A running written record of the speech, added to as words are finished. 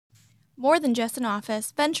More than just an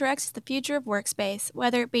office, VentureX is the future of workspace.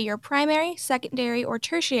 Whether it be your primary, secondary, or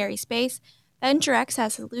tertiary space, VentureX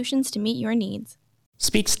has solutions to meet your needs.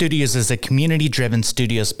 Speak Studios is a community-driven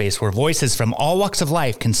studio space where voices from all walks of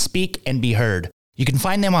life can speak and be heard. You can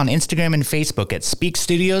find them on Instagram and Facebook at Speak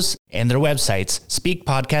Studios and their websites,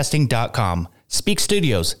 speakpodcasting.com. Speak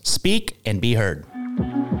Studios, speak and be heard.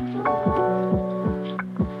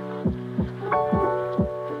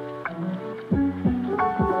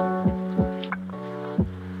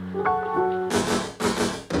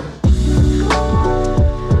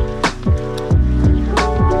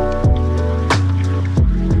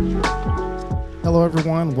 Hello,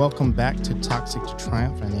 everyone. Welcome back to Toxic to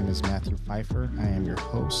Triumph. My name is Matthew Pfeiffer. I am your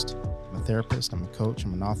host. I'm a therapist. I'm a coach.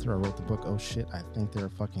 I'm an author. I wrote the book, Oh Shit, I Think They're a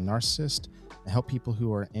Fucking Narcissist. I help people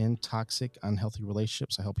who are in toxic, unhealthy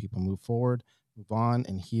relationships. I help people move forward, move on,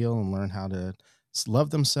 and heal and learn how to love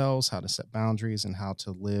themselves, how to set boundaries, and how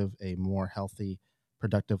to live a more healthy,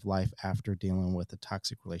 productive life after dealing with a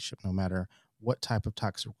toxic relationship, no matter what type of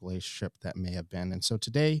toxic relationship that may have been. And so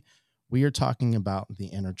today, we are talking about the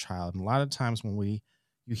inner child. And a lot of times when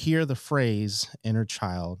you hear the phrase inner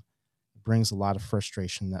child, it brings a lot of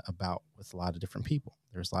frustration about with a lot of different people.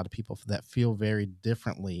 There's a lot of people that feel very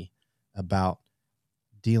differently about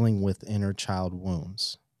dealing with inner child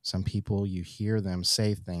wounds. Some people, you hear them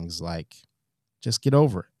say things like, just get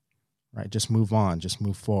over it, right? Just move on, just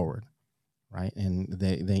move forward, right? And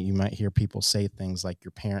you might hear people say things like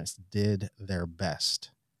your parents did their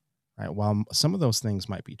best. Right. While some of those things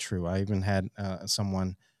might be true, I even had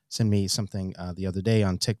someone send me something the other day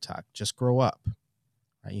on TikTok. Just grow up.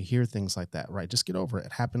 Right. You hear things like that. Right. Just get over it.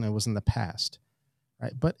 It happened. It was in the past.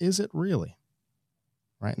 Right. But is it really?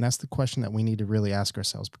 Right. And that's the question that we need to really ask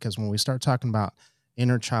ourselves, because when we start talking about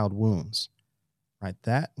inner child wounds, right,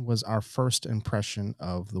 that was our first impression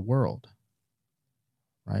of the world.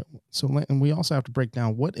 Right. So, and we also have to break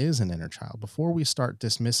down what is an inner child before we start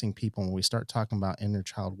dismissing people. When we start talking about inner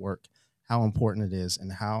child work, how important it is,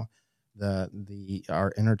 and how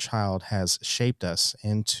our inner child has shaped us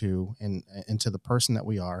into the person that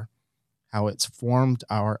we are, how it's formed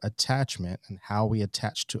our attachment and how we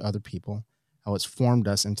attach to other people, how it's formed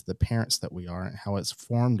us into the parents that we are, and how it's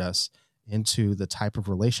formed us into the type of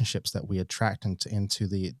relationships that we attract into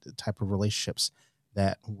the type of relationships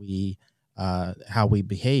that we how we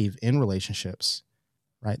behave in relationships,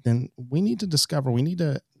 right? Then we need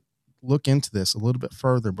to look into this a little bit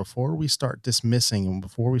further before we start dismissing and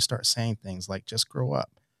before we start saying things like, just grow up,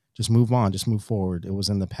 just move on, just move forward. It was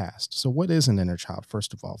in the past. So what is an inner child?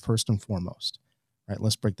 First and foremost, right?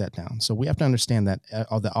 Let's break that down. So we have to understand that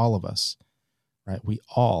all of us, right? We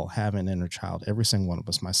all have an inner child, every single one of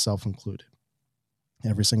us, myself included.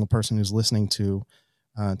 Every single person who's listening to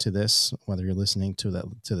this, whether you're listening to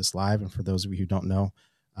this live, and for those of you who don't know,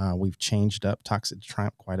 we've changed up Toxic to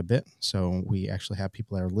Triumph quite a bit. So we actually have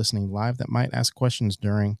people that are listening live that might ask questions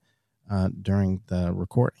during the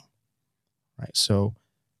recording, right? So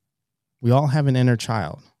we all have an inner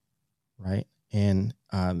child, right? And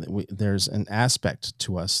there's an aspect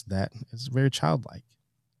to us that is very childlike,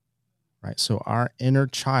 right? So our inner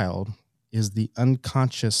child is the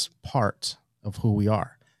unconscious part of who we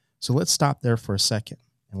are. So let's stop there for a second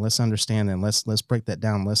and let's understand, and let's break that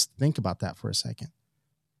down. Let's think about that for a second.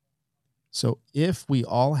 So if we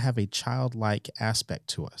all have a childlike aspect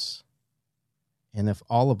to us, and if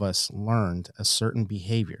all of us learned a certain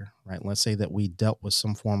behavior, right? Let's say that we dealt with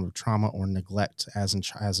some form of trauma or neglect as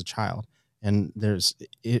a child, and there's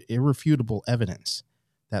irrefutable evidence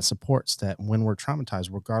that supports that when we're traumatized,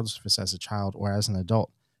 regardless if it's as a child or as an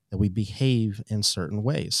adult, that we behave in certain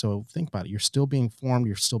ways. So think about it. You're still being formed.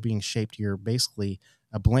 You're still being shaped. You're basically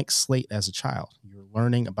a blank slate as a child. You're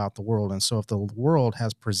learning about the world. And so if the world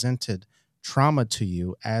has presented trauma to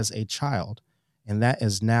you as a child, and that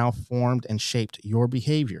has now formed and shaped your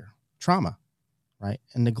behavior, trauma, right,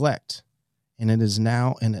 and neglect, and it is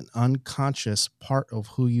now an unconscious part of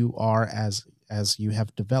who you are as you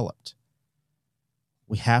have developed,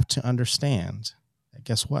 we have to understand that,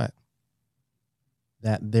 guess what?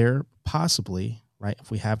 That there possibly, right, if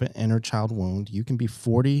we have an inner child wound, you can be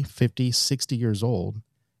 40, 50, 60 years old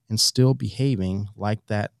and still behaving like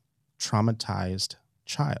that traumatized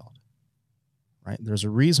child, right? There's a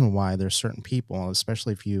reason why there's certain people,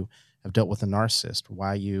 especially if you have dealt with a narcissist,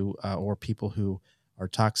 why you, or people who are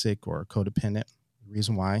toxic or codependent, the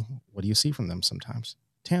reason why, what do you see from them sometimes?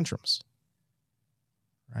 Tantrums,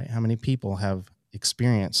 right? How many people have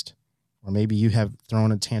experienced, or maybe you have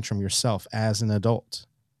thrown a tantrum yourself as an adult?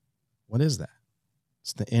 What is that?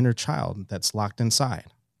 It's the inner child that's locked inside,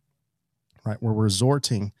 right? We're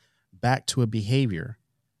resorting back to a behavior,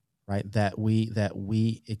 right? That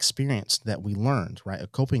we experienced, that we learned, right? A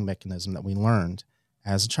coping mechanism that we learned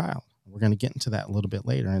as a child. We're going to get into that a little bit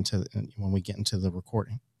later when we get into the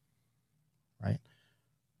recording, right?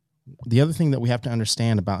 The other thing that we have to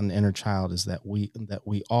understand about an inner child is that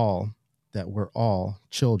we're all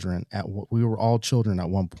children we were all children at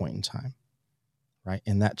one point in time, right?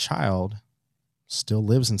 And that child still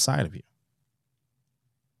lives inside of you.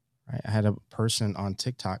 Right? I had a person on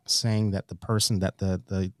TikTok saying that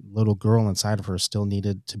the little girl inside of her still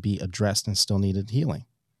needed to be addressed and still needed healing.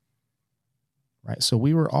 Right. So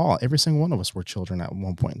every single one of us were children at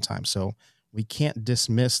one point in time. So we can't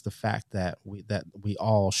dismiss the fact that we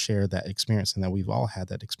all share that experience and that we've all had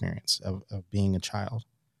that experience of being a child.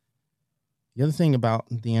 The other thing about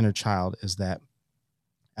the inner child is that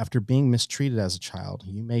after being mistreated as a child,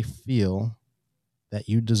 you may feel that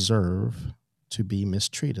you deserve to be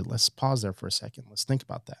mistreated. Let's pause there for a second. Let's think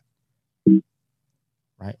about that.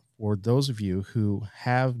 Right? For those of you who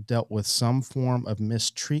have dealt with some form of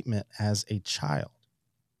mistreatment as a child,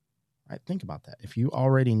 right? Think about that. If you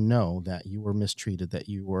already know that you were mistreated, that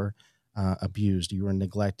you were abused, you were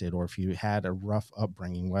neglected, or if you had a rough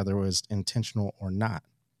upbringing, whether it was intentional or not,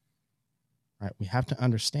 right? We have to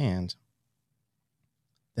understand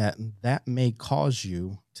that may cause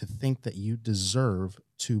you to think that you deserve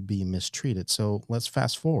to be mistreated. So let's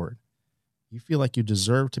fast forward. You feel like you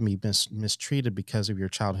deserve to be mistreated because of your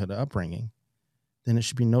childhood upbringing, then it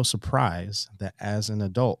should be no surprise that as an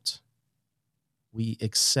adult, we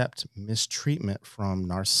accept mistreatment from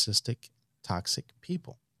narcissistic, toxic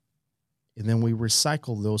people. And then we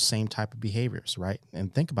recycle those same type of behaviors, right?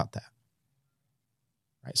 And think about that.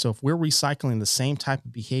 Right? So if we're recycling the same type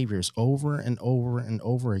of behaviors over and over and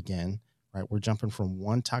over again, right? We're jumping from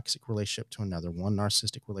one toxic relationship to another, one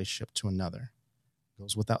narcissistic relationship to another.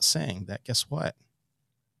 Goes without saying that, guess what?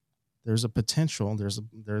 There's a potential,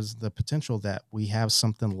 there's the potential that we have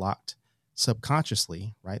something locked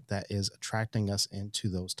subconsciously, right? That is attracting us into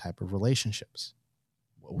those type of relationships.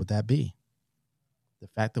 What would that be? The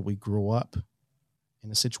fact that we grew up in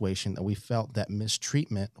a situation that we felt that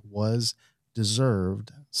mistreatment was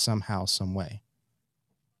deserved somehow, some way,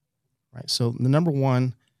 right? So the number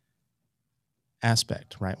one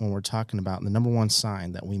aspect, right, when we're talking about the number one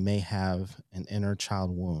sign that we may have an inner child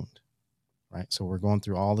wound, right? So we're going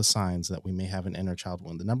through all the signs that we may have an inner child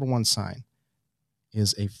wound. The number one sign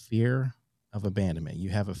is a fear of abandonment. You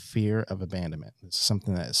have a fear of abandonment. It's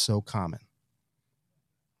something that is so common.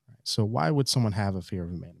 Right? So why would someone have a fear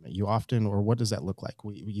of abandonment? What does that look like?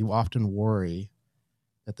 You often worry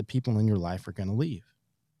that the people in your life are going to leave.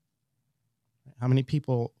 How many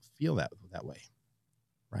people feel that way?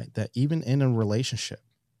 Right? That even in a relationship,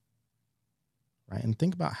 right? And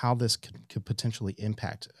think about how this could potentially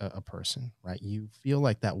impact a person, right? You feel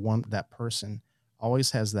like that person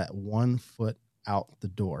always has that one foot out the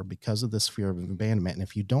door because of this fear of abandonment. And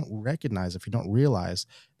if you don't realize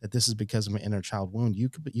that this is because of an inner child wound, you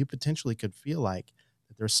potentially could feel like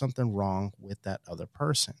that there's something wrong with that other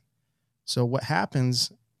person. So what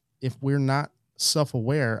happens if we're not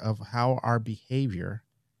self-aware of how our behavior,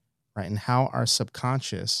 right, and how our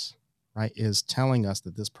subconscious, right, is telling us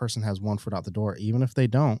that this person has one foot out the door, even if they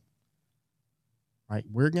don't, right,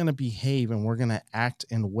 we're going to behave and we're going to act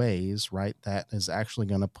in ways, right, that is actually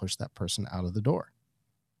going to push that person out of the door,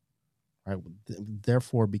 right,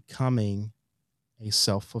 therefore becoming a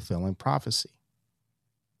self-fulfilling prophecy.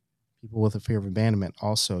 People with a fear of abandonment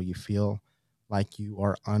also, you feel like you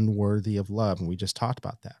are unworthy of love. And we just talked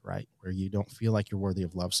about that, right? Where you don't feel like you're worthy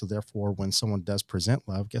of love. So therefore, when someone does present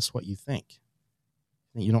love, guess what you think?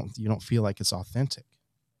 You don't feel like it's authentic,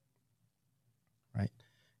 right?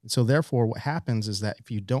 And so therefore, what happens is that if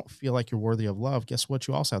you don't feel like you're worthy of love, guess what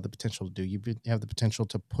you also have the potential to do? You have the potential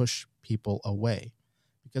to push people away.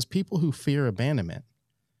 Because people who fear abandonment,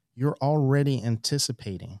 you're already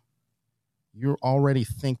anticipating. You already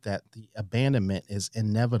think that the abandonment is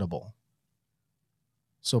inevitable.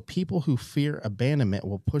 So people who fear abandonment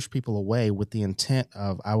will push people away with the intent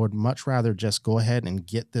of, I would much rather just go ahead and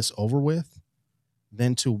get this over with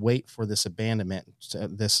than to wait for this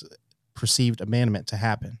this perceived abandonment to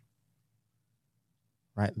happen.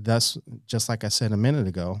 Right? Thus, just like I said a minute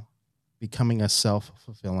ago, becoming a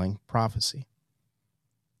self-fulfilling prophecy.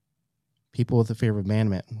 People with a fear of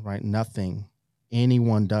abandonment, right? Nothing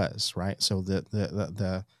anyone does, right? So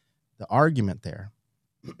the argument there,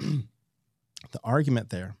 the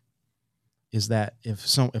argument there is that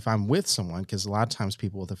if I'm with someone, because a lot of times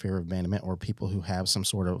people with a fear of abandonment or people who have some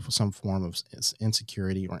form of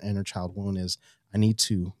insecurity or inner child wound is, I need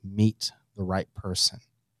to meet the right person,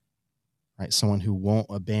 right? Someone who won't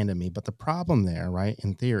abandon me. But the problem there, right?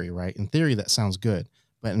 In theory, that sounds good.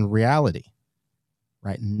 But in reality,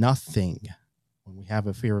 right, nothing, when we have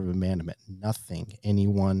a fear of abandonment, nothing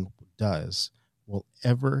anyone does will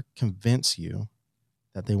ever convince you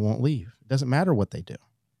that they won't leave. It doesn't matter what they do.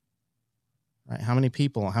 Right? How many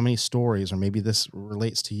people, how many stories, or maybe this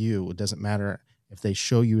relates to you, it doesn't matter if they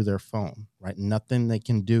show you their phone, right? Nothing they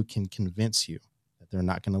can do can convince you that they're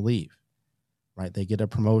not going to leave, right? They get a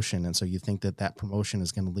promotion, and so you think that that promotion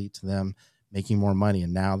is going to lead to them making more money,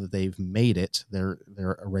 and now that they've made it, they're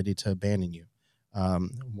ready to abandon you.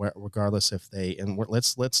 Regardless if they, and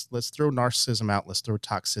let's throw narcissism out, let's throw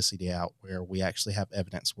toxicity out, where we actually have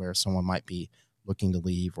evidence where someone might be looking to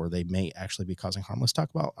leave, or they may actually be causing harm. Let's talk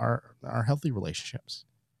about our healthy relationships,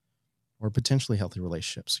 or potentially healthy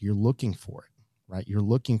relationships. You're looking for it, right? You're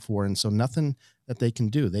looking for it, and so nothing that they can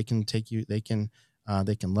do, they can take you, they can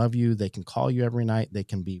love you, they can call you every night, they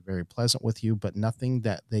can be very pleasant with you, but nothing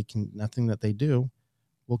that they do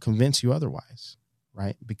will convince you otherwise,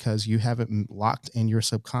 right? Because you have it locked in your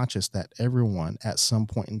subconscious that everyone at some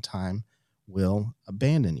point in time will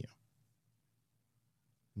abandon you.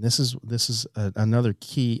 And this is another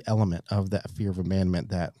key element of that fear of abandonment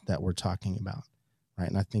that we're talking about, right?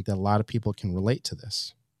 And I think that a lot of people can relate to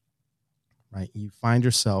this, right? You find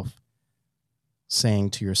yourself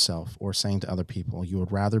saying to yourself or saying to other people, you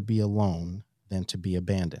would rather be alone than to be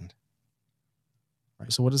abandoned,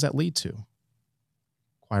 right? So what does that lead to?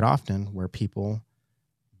 Quite often, where people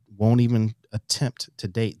won't even attempt to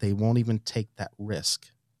date, they won't even take that risk,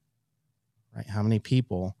 right? How many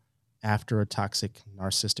people, after a toxic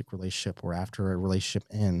narcissistic relationship or after a relationship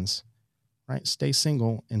ends, right, stay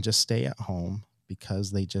single and just stay at home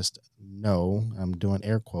because they just know, I'm doing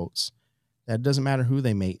air quotes, that it doesn't matter who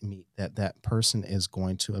they may meet, that person is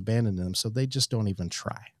going to abandon them. So they just don't even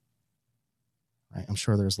try, right? I'm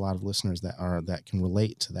sure there's a lot of listeners that can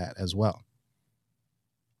relate to that as well.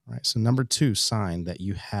 Right. So number 2 sign that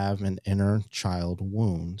you have an inner child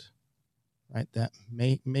wound, right, that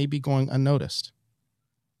may be going unnoticed,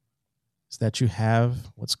 is that you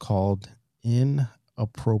have what's called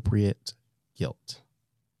inappropriate guilt.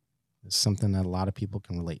 It's something that a lot of people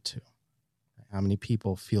can relate to. How many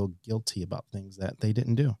people feel guilty about things that they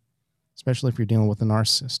didn't do, especially if you're dealing with a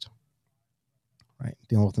narcissist, right?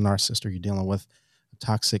 Dealing with a narcissist, or you're dealing with a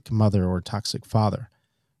toxic mother or a toxic father,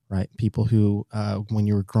 right? People who, when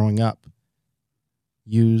you were growing up,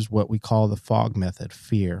 used what we call the FOG method: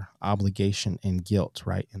 fear, obligation, and guilt,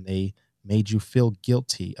 right? And they made you feel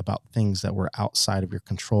guilty about things that were outside of your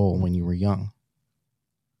control when you were young,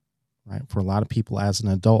 right? For a lot of people as an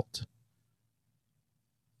adult,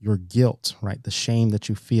 your guilt, right? The shame that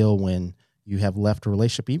you feel when you have left a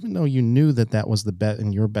relationship, even though you knew that that was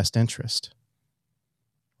in your best interest,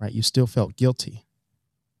 right? You still felt guilty.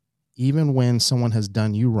 Even when someone has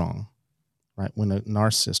done you wrong, right? When a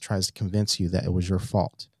narcissist tries to convince you that it was your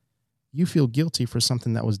fault, you feel guilty for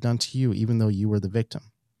something that was done to you, even though you were the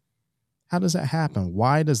victim. How does that happen?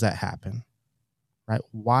 Why does that happen? Right?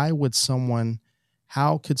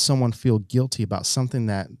 How could someone feel guilty about something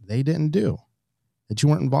that they didn't do, that you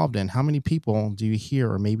weren't involved in? How many people do you hear,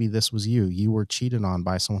 or maybe this was you were cheated on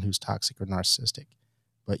by someone who's toxic or narcissistic,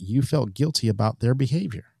 but you felt guilty about their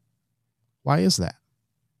behavior? Why is that?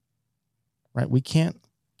 Right? We can't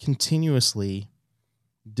continuously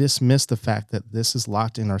dismiss the fact that this is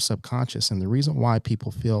locked in our subconscious. And the reason why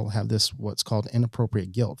people have this, what's called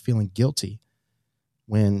inappropriate guilt, feeling guilty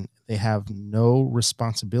when they have no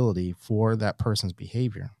responsibility for that person's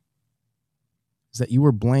behavior, is that you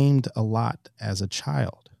were blamed a lot as a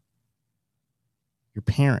child. Your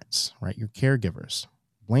parents, right, your caregivers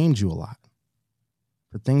blamed you a lot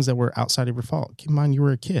for things that were outside of your fault. Keep in mind, you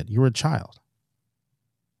were a kid, you were a child.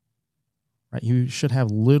 Right? You should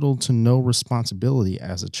have little to no responsibility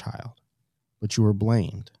as a child, but you were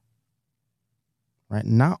blamed. Right?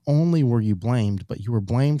 Not only were you blamed, but you were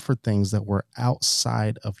blamed for things that were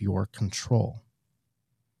outside of your control.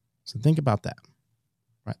 So think about that.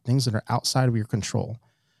 Right? Things that are outside of your control.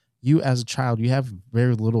 You as a child, you have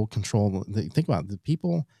very little control. Think about it. The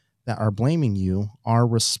people that are blaming you are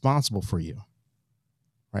responsible for you.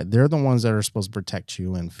 Right? They're the ones that are supposed to protect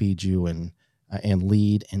you and feed you and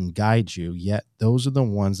lead and guide you, yet those are the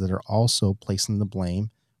ones that are also placing the blame,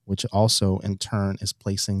 which also in turn is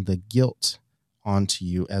placing the guilt onto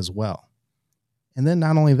you as well. And then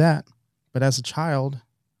not only that, but as a child,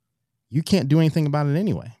 you can't do anything about it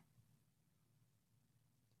anyway.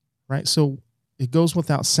 Right? So it goes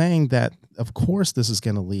without saying that, of course, this is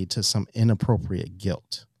going to lead to some inappropriate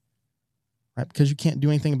guilt, right? Because you can't do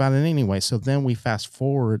anything about it anyway. So then we fast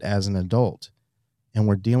forward as an adult, and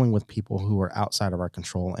we're dealing with people who are outside of our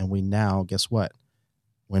control. And we now, guess what?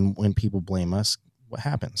 When people blame us, what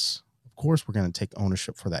happens? Of course, we're going to take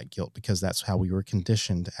ownership for that guilt because that's how we were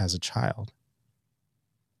conditioned as a child.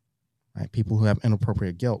 Right? People who have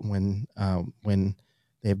inappropriate guilt when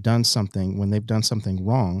they've done something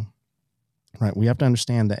wrong, right? We have to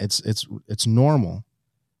understand that it's normal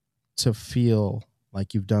to feel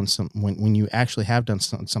like you've done when you actually have done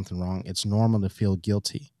something wrong. It's normal to feel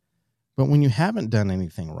guilty, but when you haven't done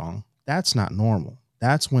anything wrong, that's not normal.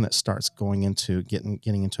 That's when it starts going into getting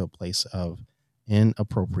into a place of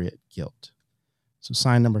inappropriate guilt. So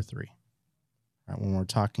sign number 3, right? When we're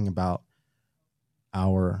talking about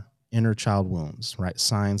our inner child wounds, right?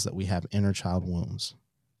 Signs that we have inner child wounds.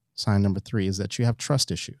 Sign number 3 is that you have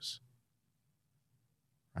trust issues,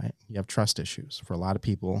 right? You have trust issues. For a lot of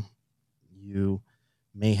people, you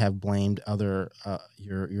may have blamed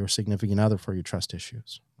your significant other for your trust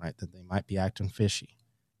issues, right? That they might be acting fishy.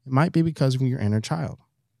 It might be because of your inner child,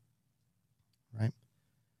 right?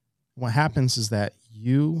 What happens is that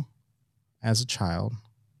you, as a child,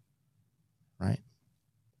 right,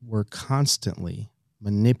 were constantly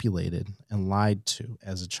manipulated and lied to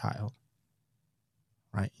as a child,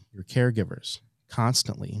 right? Your caregivers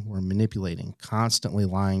constantly were manipulating, constantly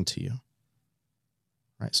lying to you,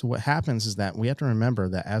 right? So what happens is that we have to remember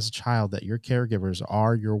that as a child, that your caregivers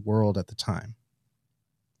are your world at the time,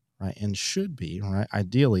 right? And should be, right?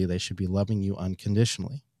 Ideally, they should be loving you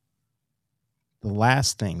unconditionally. The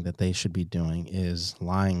last thing that they should be doing is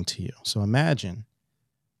lying to you. So imagine,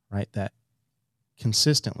 right, that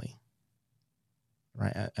consistently,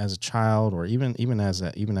 right, as a child, or even as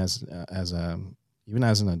an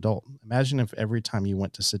adult, imagine if every time you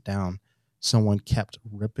went to sit down, someone kept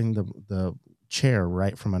ripping the chair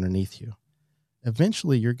right from underneath you.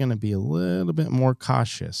 Eventually, you're going to be a little bit more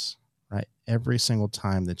cautious, right, every single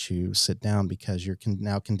time that you sit down, because you're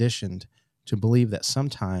now conditioned to believe that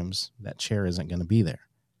sometimes that chair isn't going to be there.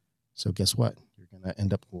 So guess what? You're going to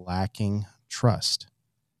end up lacking trust,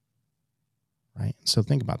 right? So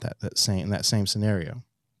think about that same scenario.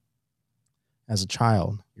 As a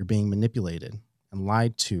child, you're being manipulated and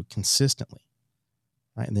lied to consistently,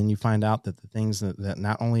 right? And then you find out that the things that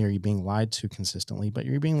not only are you being lied to consistently, but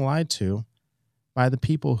you're being lied to by the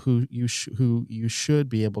people who you should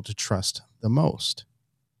be able to trust the most,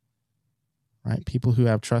 right? People who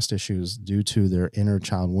have trust issues due to their inner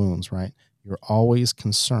child wounds, right? You're always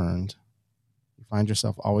concerned. You find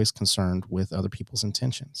yourself always concerned with other people's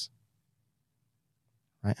intentions,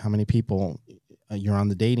 right? How many people you're on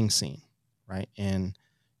the dating scene, right? And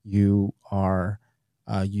you are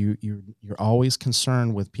you're always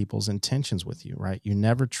concerned with people's intentions with you, right? You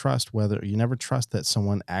never trust that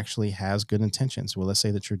someone actually has good intentions. Well, let's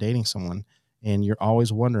say that you're dating someone and you're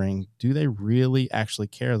always wondering, do they really actually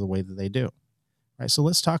care the way that they do? Right. So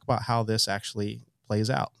let's talk about how this actually plays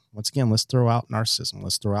out. Once again, let's throw out narcissism.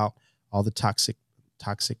 Let's throw out all the toxic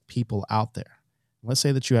people out there. Let's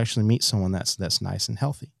say that you actually meet someone that's nice and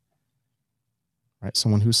healthy, right?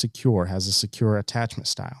 Someone who's secure, has a secure attachment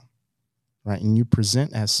style, right? And you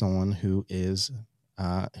present as someone who has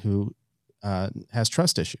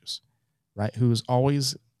trust issues, right? Who's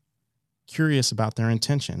always curious about their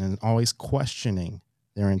intention and always questioning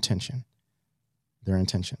their intentions,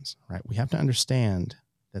 right? We have to understand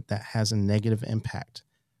that has a negative impact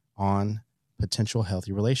on potential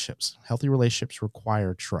healthy relationships. Healthy relationships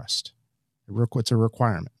require trust. It's a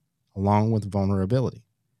requirement, along with vulnerability.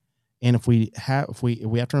 And we have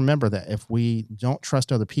to remember that if we don't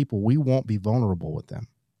trust other people, we won't be vulnerable with them,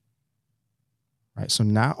 right? So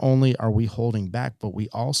not only are we holding back, but we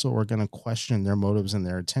also are going to question their motives and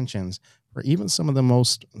their intentions for even some of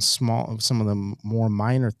the more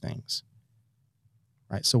minor things,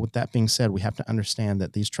 right? So with that being said, we have to understand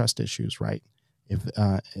that these trust issues, right,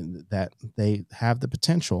 that they have the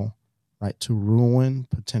potential, right, to ruin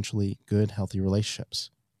potentially good, healthy relationships.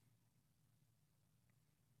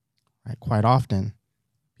 Right? Quite often,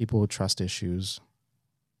 people with trust issues,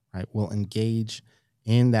 right, will engage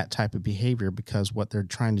in that type of behavior because what they're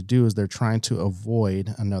trying to do is they're trying to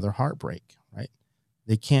avoid another heartbreak, right?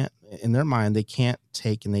 They can't, in their mind, they can't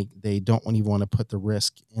take, and they don't even want to put the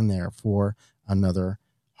risk in there for another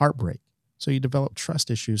heartbreak. So you develop trust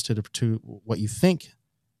issues to what you think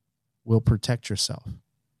will protect yourself,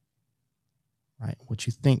 right? What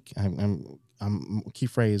you think, key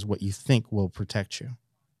phrase, what you think will protect you.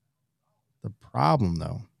 The problem,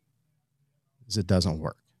 though, is it doesn't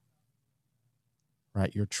work,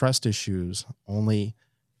 right? Your trust issues only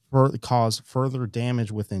cause further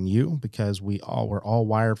damage within you because we're all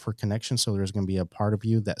wired for connection. So there's going to be a part of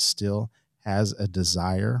you that still has a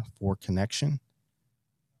desire for connection,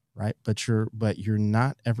 right? But you're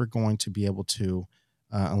not ever going to be able to,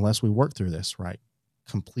 unless we work through this, right?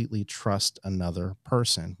 completely trust another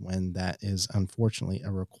person when that is unfortunately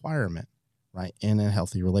a requirement, right, in a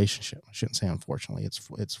healthy relationship. I shouldn't say unfortunately.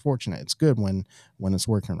 It's fortunate. It's good when it's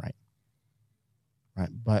working right. Right.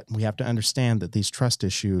 But we have to understand that these trust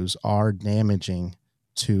issues are damaging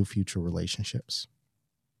to future relationships.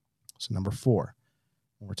 So number 4,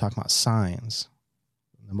 when we're talking about signs,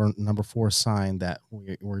 number 4 sign that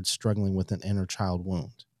we're struggling with an inner child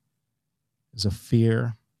wound is a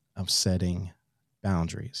fear of setting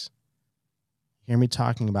boundaries. You hear me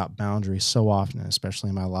talking about boundaries so often,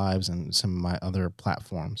 especially in my lives and some of my other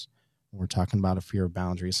platforms. We're talking about a fear of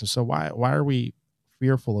boundaries. And so why are we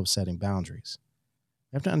fearful of setting boundaries?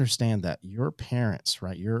 You have to understand that your parents,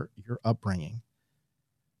 right, your upbringing,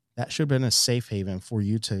 that should have been a safe haven for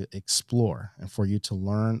you to explore and for you to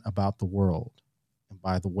learn about the world and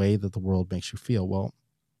by the way that the world makes you feel. Well,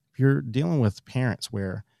 if you're dealing with parents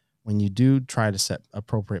where when you do try to set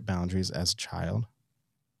appropriate boundaries as a child,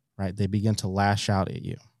 right, they begin to lash out at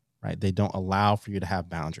you, right? They don't allow for you to have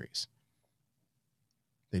boundaries.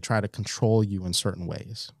 They try to control you in certain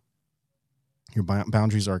ways. Your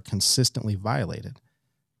boundaries are consistently violated.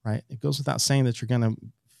 Right? It goes without saying that you're going to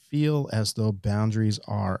feel as though boundaries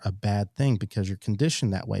are a bad thing because you're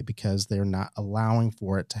conditioned that way because they're not allowing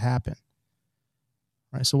for it to happen.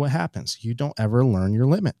 Right? So what happens? You don't ever learn your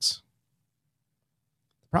limits.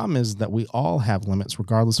 The problem is that we all have limits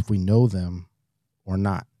regardless if we know them or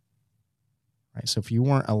not. Right? So if you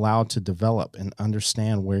weren't allowed to develop and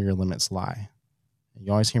understand where your limits lie, and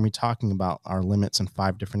you always hear me talking about our limits in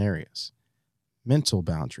 5 different areas: mental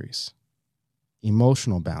boundaries,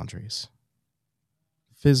 emotional boundaries,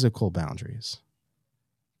 physical boundaries,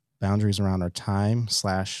 boundaries around our time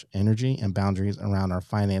 / energy, and boundaries around our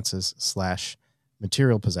finances /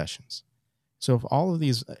 material possessions. So if all of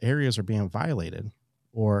these areas are being violated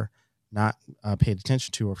or not paid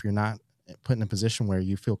attention to, or if you're not put in a position where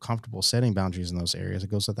you feel comfortable setting boundaries in those areas, it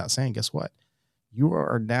goes without saying, guess what? You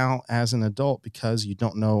are now, as an adult, because you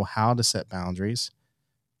don't know how to set boundaries,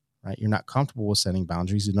 right? You're not comfortable with setting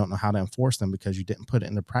boundaries. You don't know how to enforce them because you didn't put it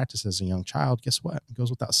into practice as a young child. Guess what? It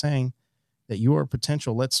goes without saying that your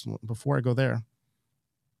potential, before I go there,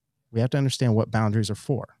 we have to understand what boundaries are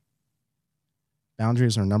for.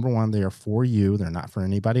 Boundaries are, number 1, they are for you. They're not for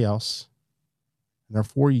anybody else. And they're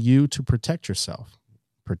for you to protect yourself.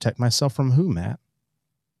 Protect myself from who, Matt?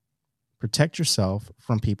 Protect yourself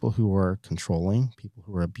from people who are controlling, people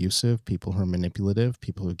who are abusive, people who are manipulative,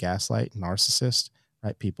 people who gaslight, narcissists,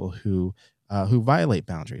 right? People who violate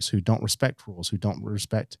boundaries, who don't respect rules, who don't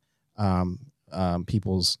respect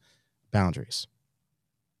people's boundaries.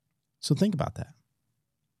 So think about that,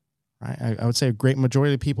 right? I would say a great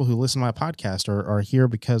majority of people who listen to my podcast are here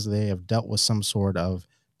because they have dealt with some sort of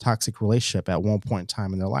toxic relationship at one point in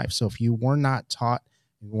time in their life. So if you were not taught,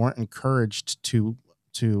 you weren't encouraged to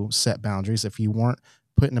set boundaries, if you weren't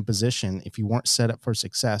put in a position, if you weren't set up for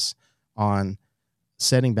success on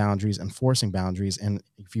setting boundaries, enforcing boundaries, and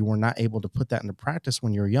if you were not able to put that into practice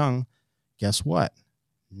when you're young, guess what?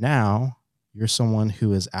 Now you're someone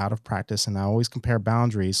who is out of practice. And I always compare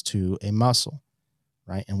boundaries to a muscle,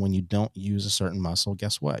 right? And when you don't use a certain muscle,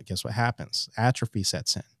 guess what? Guess what happens? Atrophy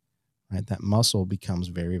sets in, right? That muscle becomes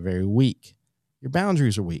very, very weak. Your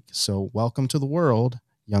boundaries are weak. So welcome to the world,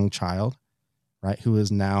 young child, right? Who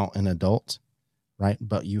is now an adult, right?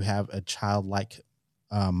 But you have a childlike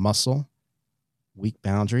muscle, weak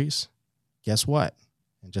boundaries. Guess what?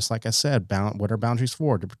 And just like I said, what are boundaries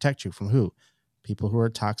for? To protect you from who? People who are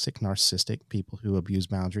toxic, narcissistic, people who abuse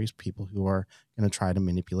boundaries, people who are going to try to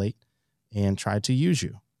manipulate and try to use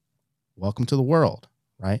you. Welcome to the world,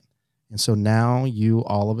 right? And so now you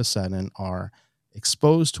all of a sudden are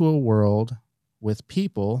exposed to a world with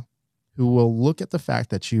people who will look at the fact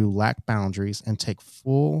that you lack boundaries and take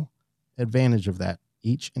full advantage of that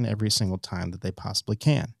each and every single time that they possibly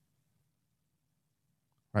can.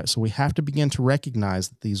 Right? So we have to begin to recognize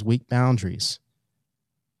that these weak boundaries,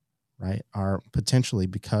 right, are potentially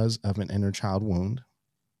because of an inner child wound,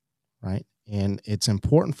 right? And it's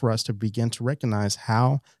important for us to begin to recognize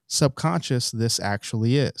how subconscious this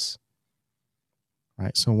actually is.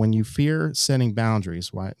 Right. So when you fear setting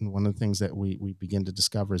boundaries, right, and one of the things that we begin to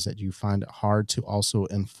discover is that you find it hard to also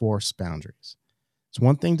enforce boundaries. It's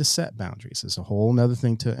one thing to set boundaries. It's a whole nother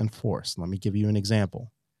thing to enforce. Let me give you an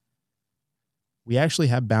example. We actually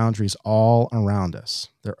have boundaries all around us.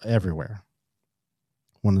 They're everywhere.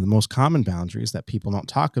 One of the most common boundaries that people don't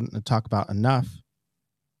talk about enough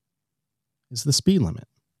is the speed limit.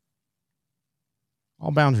 All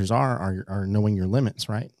boundaries are knowing your limits,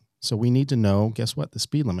 right? So we need to know, guess what, the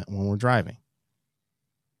speed limit when we're driving.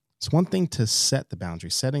 It's one thing to set the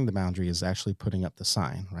boundary. Setting the boundary is actually putting up the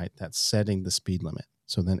sign, right? That's setting the speed limit.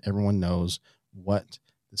 So then everyone knows what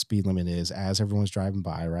the speed limit is as everyone's driving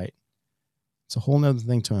by, right? It's a whole nother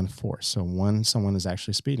thing to enforce. So when someone is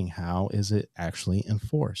actually speeding, how is it actually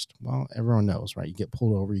enforced? Well, everyone knows, right? You get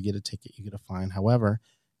pulled over, you get a ticket, you get a fine. However,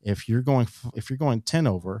 if you're going 10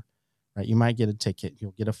 over, right, you might get a ticket,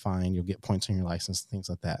 you'll get a fine, you'll get points on your license, things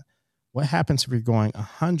like that. What happens if you're going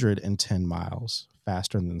 110 miles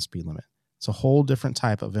faster than the speed limit? It's a whole different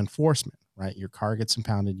type of enforcement, right? Your car gets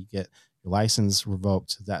impounded, you get your license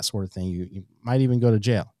revoked, that sort of thing. You might even go to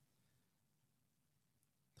jail.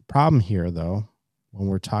 The problem here, though, when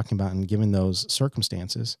we're talking about and given those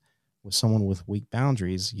circumstances with someone with weak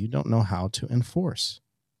boundaries, you don't know how to enforce.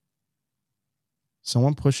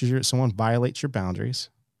 Someone violates your boundaries,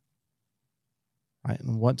 right?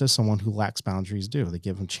 And what does someone who lacks boundaries do? They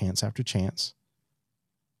give them chance after chance.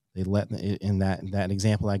 They in that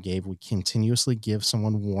example I gave, we continuously give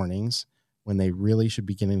someone warnings when they really should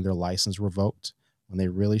be getting their license revoked, when they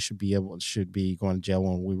really should be going to jail,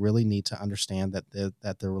 when we really need to understand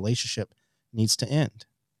that the relationship needs to end,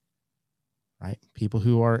 right? People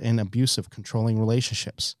who are in abusive, controlling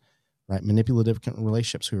relationships, right? Manipulative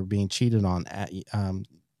relationships, who are being cheated on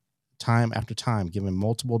time after time, given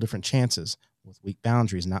multiple different chances with weak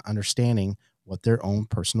boundaries, not understanding what their own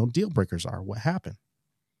personal deal breakers are, what happened.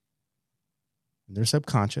 In their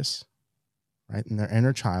subconscious, right? In their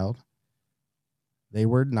inner child, they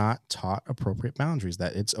were not taught appropriate boundaries,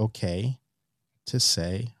 that it's okay to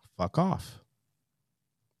say, fuck off.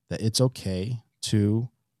 That it's okay to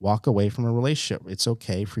walk away from a relationship. It's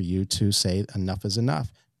okay for you to say enough is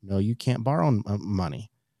enough. No, you can't borrow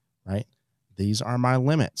money, right? These are my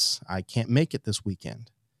limits. I can't make it this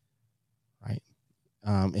weekend, right?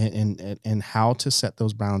 And how to set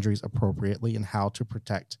those boundaries appropriately and how to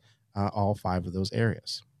protect all 5 of those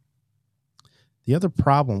areas. The other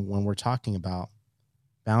problem when we're talking about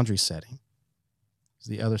boundary setting is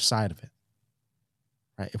the other side of it.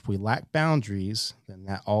 Right? If we lack boundaries, then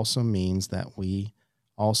that also means that we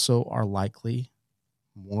also are likely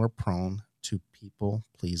more prone to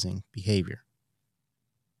people-pleasing behavior.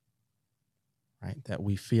 Right? That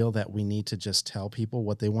we feel that we need to just tell people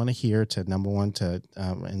what they want to hear to, number one, to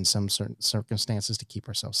in some certain circumstances, to keep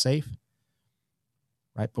ourselves safe.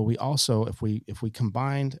 Right? But we also, if we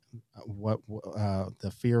combined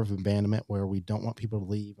the fear of abandonment, where we don't want people to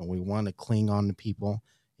leave and we want to cling on to people,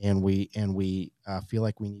 and we feel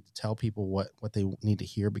like we need to tell people what they need to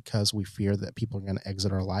hear because we fear that people are going to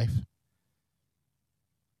exit our life,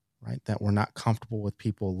 right? That we're not comfortable with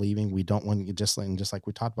people leaving. We don't want to, just like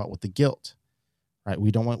we talked about with the guilt, right?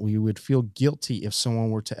 We would feel guilty if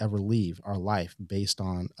someone were to ever leave our life based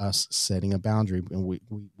on us setting a boundary, and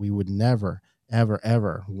we would never,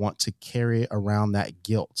 ever want to carry around that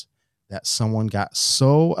guilt that someone got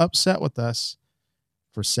so upset with us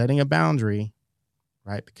for setting a boundary,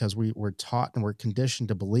 right? Because we're taught and we're conditioned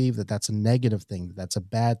to believe that that's a negative thing, that that's a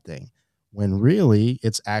bad thing, when really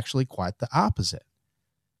it's actually quite the opposite,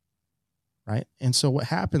 right? And so what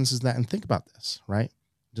happens is that, and think about this, right?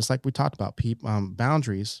 Just like we talked about,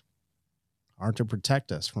 boundaries are to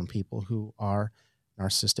protect us from people who are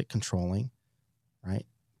narcissistic, controlling, right?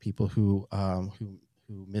 People who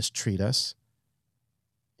mistreat us.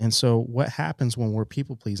 And so what happens when we're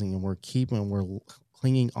people pleasing and we're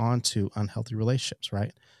clinging on to unhealthy relationships,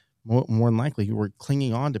 right? More than likely, we're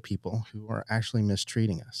clinging on to people who are actually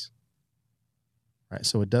mistreating us, right?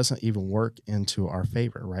 So it doesn't even work into our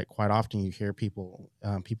favor, right? Quite often you hear people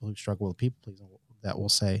who struggle with people pleasing that will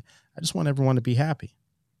say, I just want everyone to be happy.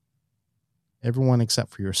 Everyone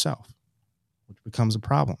except for yourself, which becomes a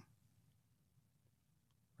problem,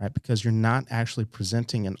 right? Because you're not actually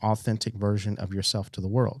presenting an authentic version of yourself to the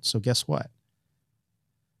world. So guess what?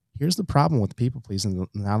 Here's the problem with people pleasing.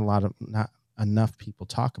 Not enough people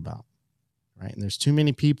talk about, right? And there's too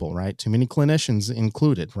many people, right? Too many clinicians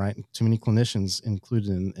included, right? Too many clinicians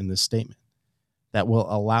included in this statement that will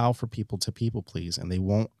allow for people to people please, and they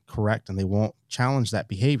won't correct and they won't challenge that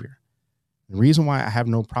behavior. The reason why I have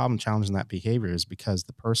no problem challenging that behavior is because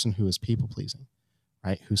the person who is people pleasing,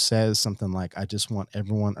 right, who says something like, I just want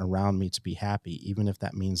everyone around me to be happy, even if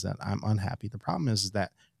that means that I'm unhappy. The problem is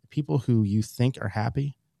that the people who you think are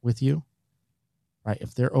happy with you, right,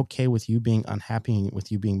 if they're okay with you being unhappy and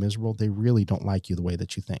with you being miserable, they really don't like you the way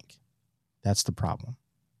that you think. That's the problem,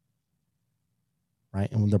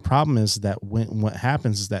 right? And the problem is that what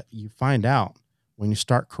happens is that you find out when you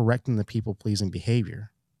start correcting the people-pleasing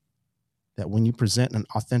behavior, that when you present an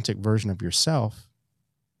authentic version of yourself,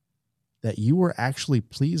 that you are actually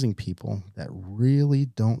pleasing people that really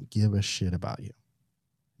don't give a shit about you.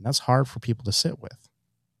 And that's hard for people to sit with,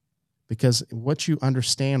 because what you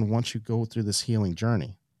understand once you go through this healing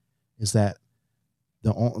journey is that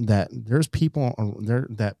There's people there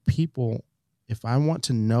that people, if I want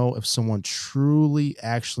to know if someone truly,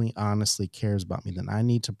 actually, honestly cares about me, then I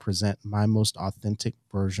need to present my most authentic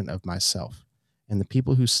version of myself. And the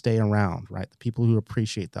people who stay around, right? The people who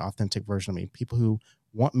appreciate the authentic version of me, people who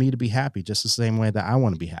want me to be happy just the same way that I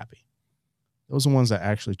want to be happy. Those are the ones that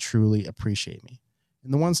actually truly appreciate me.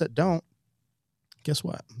 And the ones that don't, guess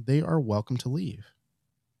what? They are welcome to leave.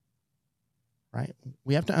 Right?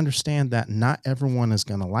 We have to understand that not everyone is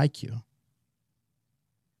going to like you.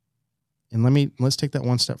 And let's take that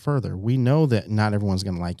one step further. We know that not everyone's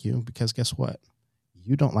going to like you because guess what?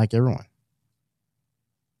 You don't like everyone.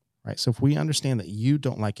 Right? So if we understand that you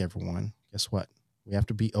don't like everyone, guess what? We have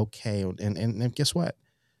to be okay. And guess what?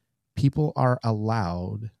 People are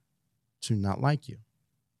allowed to not like you.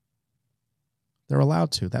 They're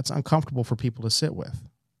allowed to. That's uncomfortable for people to sit with.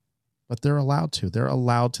 But they're allowed to. They're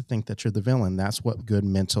allowed to think that you're the villain. That's what good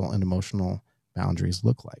mental and emotional boundaries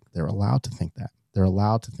look like. They're allowed to think that. They're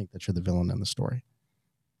allowed to think that you're the villain in the story.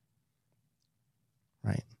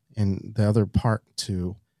 Right? And the other part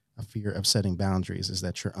to a fear of setting boundaries is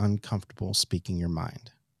that you're uncomfortable speaking your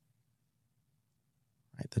mind.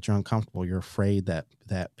 Right? That you're uncomfortable. You're afraid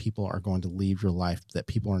that people are going to leave your life, that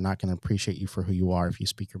people are not going to appreciate you for who you are if you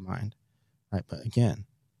speak your mind. Right? But again,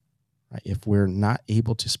 right, if we're not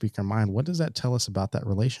able to speak our mind, what does that tell us about that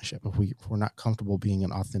relationship if we're not comfortable being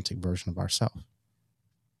an authentic version of ourselves?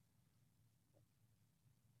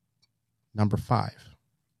 Number 5,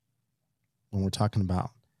 when we're talking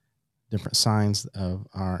about different signs of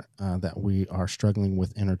our that we are struggling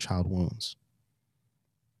with inner child wounds,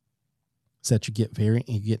 is that you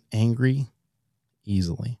get angry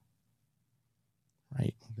easily.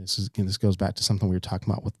 Right? This goes back to something we were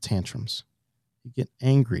talking about with tantrums. You get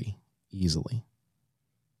angry easily.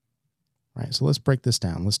 Right. So let's break this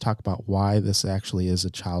down. Let's talk about why this actually is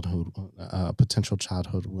a potential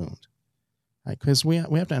childhood wound. Right. Because we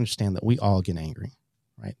have to understand that we all get angry.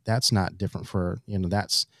 Right. That's not different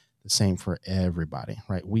that's the same for everybody.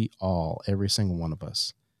 Right. Every single one of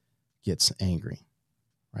us gets angry.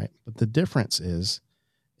 Right. But the difference is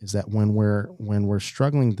that when we're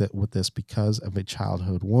struggling with this because of a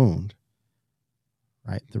childhood wound,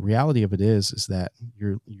 right, the reality of it is that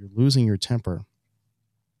you're losing your temper,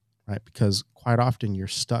 right, because quite often you're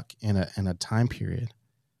stuck in a time period,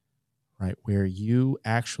 right, where you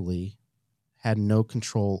actually had no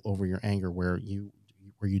control over your anger, where you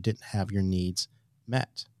didn't have your needs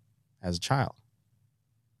met as a child,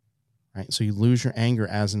 right? So you lose your anger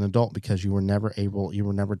as an adult because you were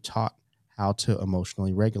never taught how to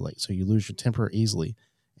emotionally regulate. So you lose your temper easily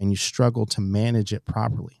and you struggle to manage it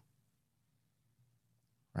properly.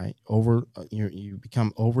 Right? You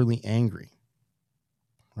become overly angry.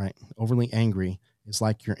 Right? Overly angry is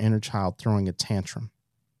like your inner child throwing a tantrum.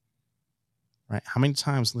 Right? How many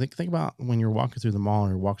times think about when you're walking through the mall or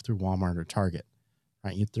you're walking through Walmart or Target,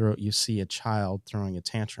 right? You see a child throwing a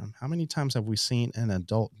tantrum. How many times have we seen an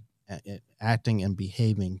adult acting and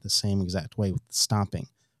behaving the same exact way, with the stomping,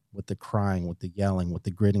 with the crying, with the yelling, with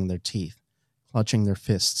the gritting their teeth, clutching their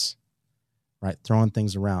fists, right? Throwing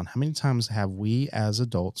things around. How many times have we as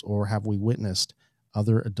adults, or have we witnessed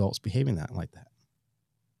other adults behaving like that?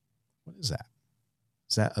 What is that?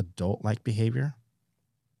 Is that adult-like behavior?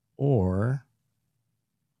 Or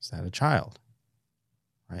is that a child?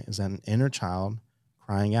 Right? Is that an inner child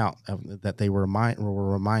crying out that they were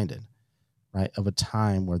reminded, right, of a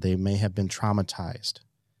time where they may have been traumatized,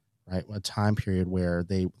 right? A time period where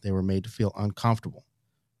they were made to feel uncomfortable,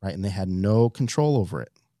 right? And they had no control over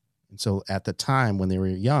it. And so at the time when they were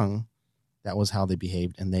young, that was how they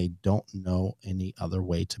behaved, and they don't know any other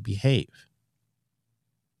way to behave.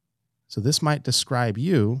 So this might describe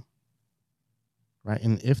you, right?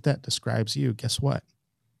 And if that describes you, guess what?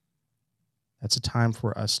 That's a time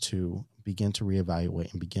for us to begin to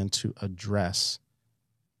reevaluate and begin to address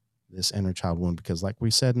this inner child wound, because like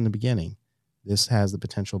we said in the beginning, this has the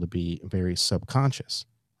potential to be very subconscious,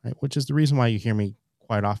 right? Which is the reason why you hear me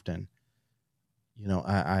quite often.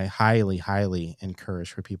 I highly, highly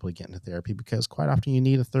encourage for people to get into therapy, because quite often you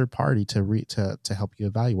need a third party to help you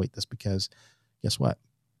evaluate this, because guess what?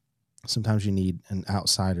 Sometimes you need an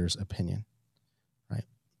outsider's opinion, right?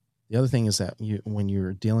 The other thing is that when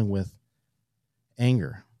you're dealing with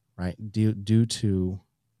anger, right, due to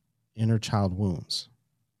inner child wounds,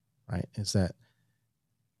 right, is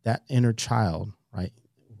that inner child, right,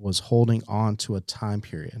 was holding on to a time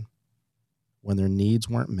period when their needs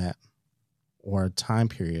weren't met, or a time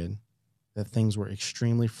period that things were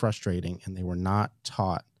extremely frustrating and they were not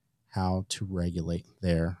taught how to regulate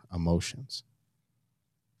their emotions.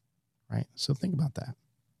 Right? So think about that.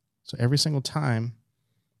 So every single time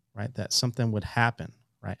right? That something would happen,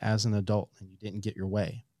 right? As an adult and you didn't get your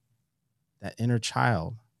way. That inner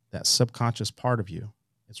child, that subconscious part of you,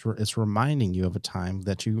 it's reminding you of a time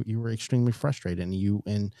that you were extremely frustrated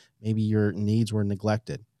and maybe your needs were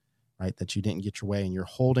neglected, right? That you didn't get your way and you're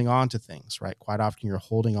holding on to things, right? Quite often you're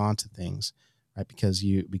holding on to things, right? Because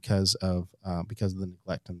of the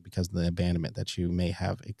neglect and because of the abandonment that you may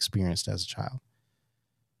have experienced as a child.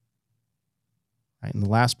 Right. And the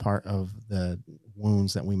last part of the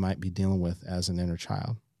wounds that we might be dealing with as an inner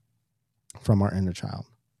child, from our inner child,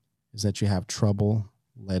 is that you have trouble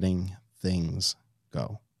letting things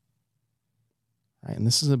go. Right. And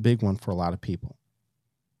this is a big one for a lot of people.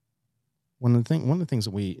 One of the things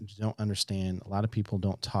that we don't understand, a lot of people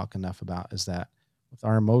don't talk enough about, is that with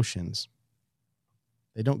our emotions,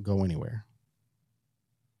 they don't go anywhere.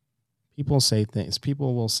 People will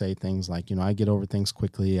say things like, I get over things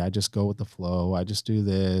quickly. I just go with the flow. I just do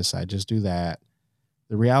this. I just do that.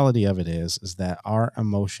 The reality of it is that our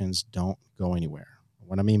emotions don't go anywhere.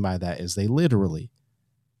 What I mean by that is they literally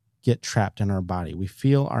get trapped in our body. We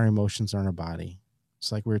feel our emotions in our body.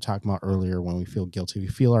 It's like we were talking about earlier when we feel guilty. We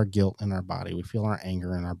feel our guilt in our body. We feel our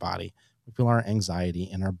anger in our body. We feel our anxiety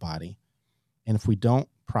in our body. And if we don't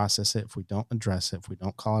process it, if we don't address it, if we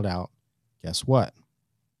don't call it out, guess what?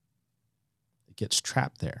 It gets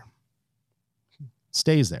trapped there,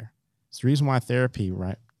 stays there. It's the reason why therapy,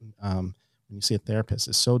 right? When you see a therapist,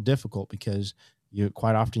 is so difficult because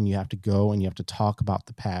quite often you have to go and you have to talk about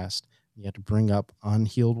the past. You have to bring up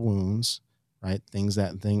unhealed wounds, right?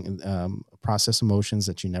 Process emotions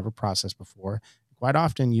that you never processed before. Quite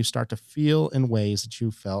often you start to feel in ways that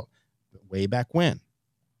you felt way back when,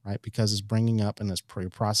 right? Because it's bringing up and it's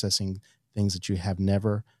processing things that you have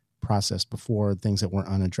never processed before, things that weren't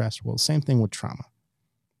unaddressed. Well, same thing with trauma.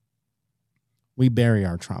 We bury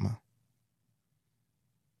our trauma,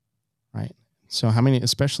 right? So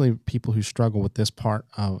especially people who struggle with this part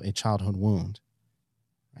of a childhood wound,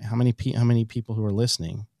 right? How many people who are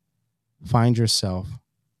listening find yourself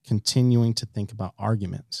continuing to think about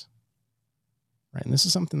arguments, right? And this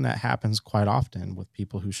is something that happens quite often with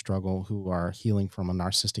people who struggle, who are healing from a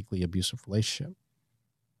narcissistically abusive relationship.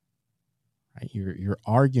 Right? You're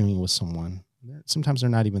arguing with someone. Sometimes they're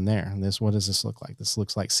not even there. And what does this look like? This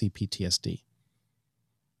looks like CPTSD,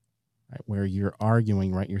 right? Where you're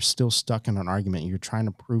arguing, right? You're still stuck in an argument. You're trying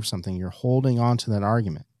to prove something. You're holding on to that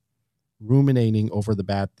argument, ruminating over the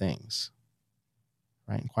bad things,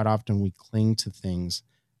 right? And quite often we cling to things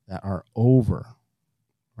that are over,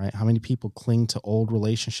 right? How many people cling to old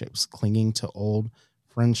relationships, clinging to old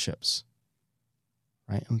friendships?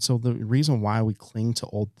 Right. And so the reason why we cling to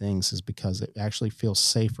old things is because it actually feels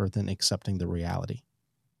safer than accepting the reality.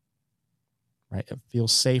 Right. It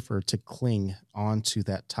feels safer to cling onto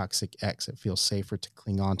that toxic ex. It feels safer to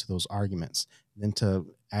cling on to those arguments than to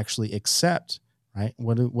actually accept. Right.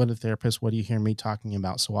 What do you hear me talking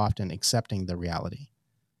about so often? Accepting the reality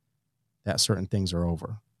that certain things are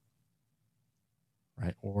over.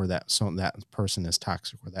 Right. Or that person is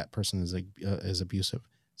toxic, or that person is abusive.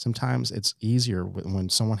 Sometimes it's easier when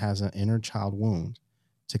someone has an inner child wound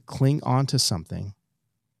to cling on to something,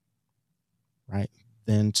 right,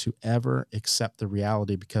 than to ever accept the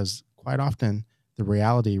reality, because quite often the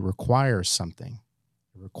reality requires something.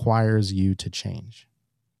 It requires you to change.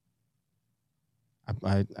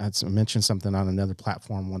 I mentioned something on another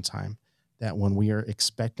platform one time, that when we are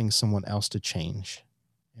expecting someone else to change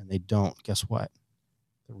and they don't, guess what?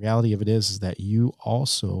 The reality of it is that you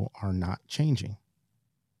also are not changing.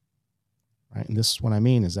 Right. And this is what I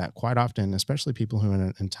mean, is that quite often, especially people who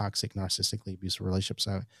are in toxic, narcissistically abusive relationships,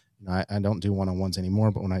 I don't do one-on-ones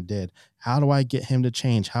anymore, but when I did, how do I get him to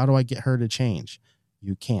change? How do I get her to change?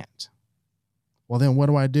 You can't. Well, then what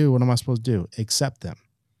do I do? What am I supposed to do? Accept them.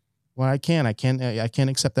 Well, I can't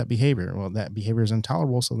accept that behavior. Well, that behavior is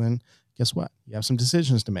intolerable. So then guess what? You have some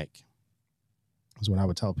decisions to make, is what I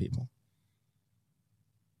would tell people.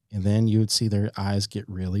 And then you would see their eyes get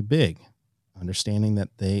really big, understanding that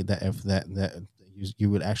you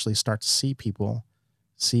would actually start to see people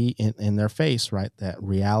in their face, right? That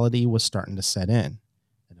reality was starting to set in.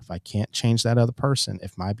 And if I can't change that other person,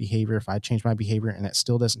 if I change my behavior and it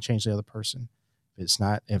still doesn't change the other person,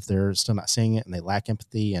 if they're still not seeing it and they lack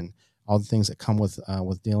empathy and all the things that come with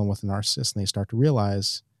dealing with a narcissist, and they start to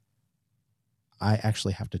realize, I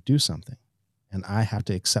actually have to do something, and I have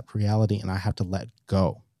to accept reality, and I have to let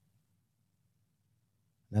go.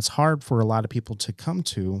 That's hard for a lot of people to come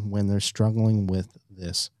to when they're struggling with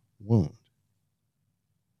this wound,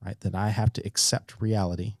 right? That I have to accept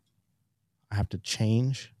reality, I have to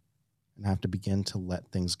change, and I have to begin to let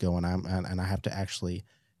things go. And I have to actually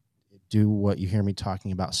do what you hear me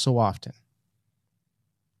talking about so often,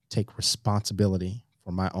 take responsibility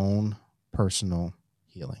for my own personal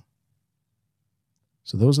healing.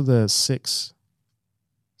 So those are the 6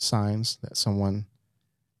 signs that someone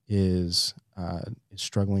is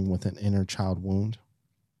struggling with an inner child wound,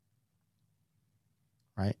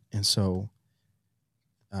 right? And so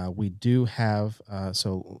we do have,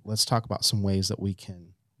 so let's talk about some ways that we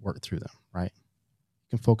can work through them, right?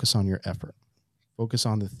 You can focus on your effort. Focus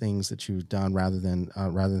on the things that you've done rather than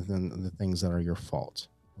the things that are your fault.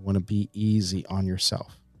 You want to be easy on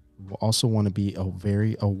yourself. We also want to be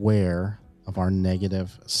very aware of our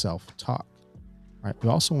negative self-talk, right? We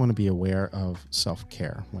also want to be aware of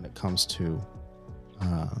self-care when it comes to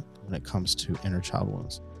inner child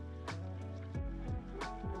wounds.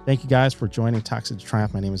 Thank you guys for joining Toxic to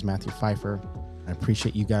Triumph. My name is Matthew Pfeiffer. I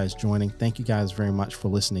appreciate you guys joining. Thank you guys very much for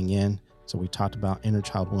listening in. So we talked about inner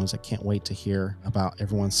child wounds. I can't wait to hear about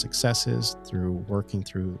everyone's successes through working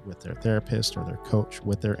through with their therapist or their coach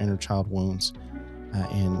with their inner child wounds.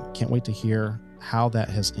 And can't wait to hear how that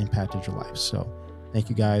has impacted your life. So thank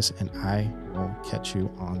you guys, and I will catch you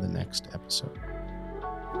on the next episode.